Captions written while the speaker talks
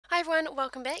everyone,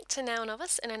 welcome back to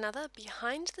NailNovice and another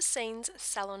behind the scenes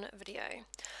salon video.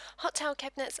 Hot towel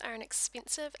cabinets are an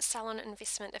expensive salon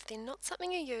investment if they're not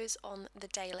something you use on the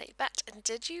daily, but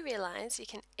did you realise you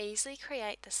can easily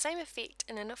create the same effect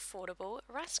in an affordable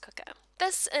rice cooker?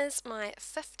 This is my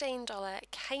 $15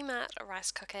 Kmart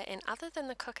rice cooker, and other than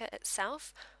the cooker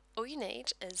itself, all you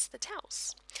need is the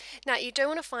towels. Now you do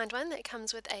want to find one that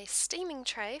comes with a steaming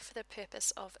tray for the purpose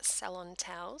of salon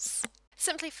towels.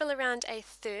 Simply fill around a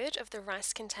third of the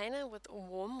rice container with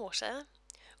warm water.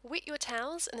 Wet your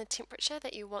towels in the temperature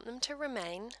that you want them to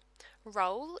remain.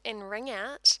 Roll and wring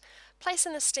out. Place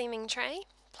in the steaming tray.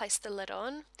 Place the lid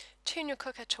on. Turn your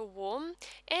cooker to warm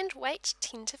and wait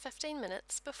 10 to 15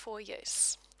 minutes before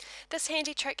use. This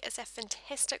handy trick is a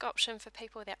fantastic option for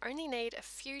people that only need a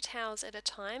few towels at a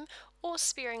time or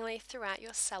sparingly throughout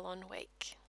your salon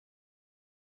week.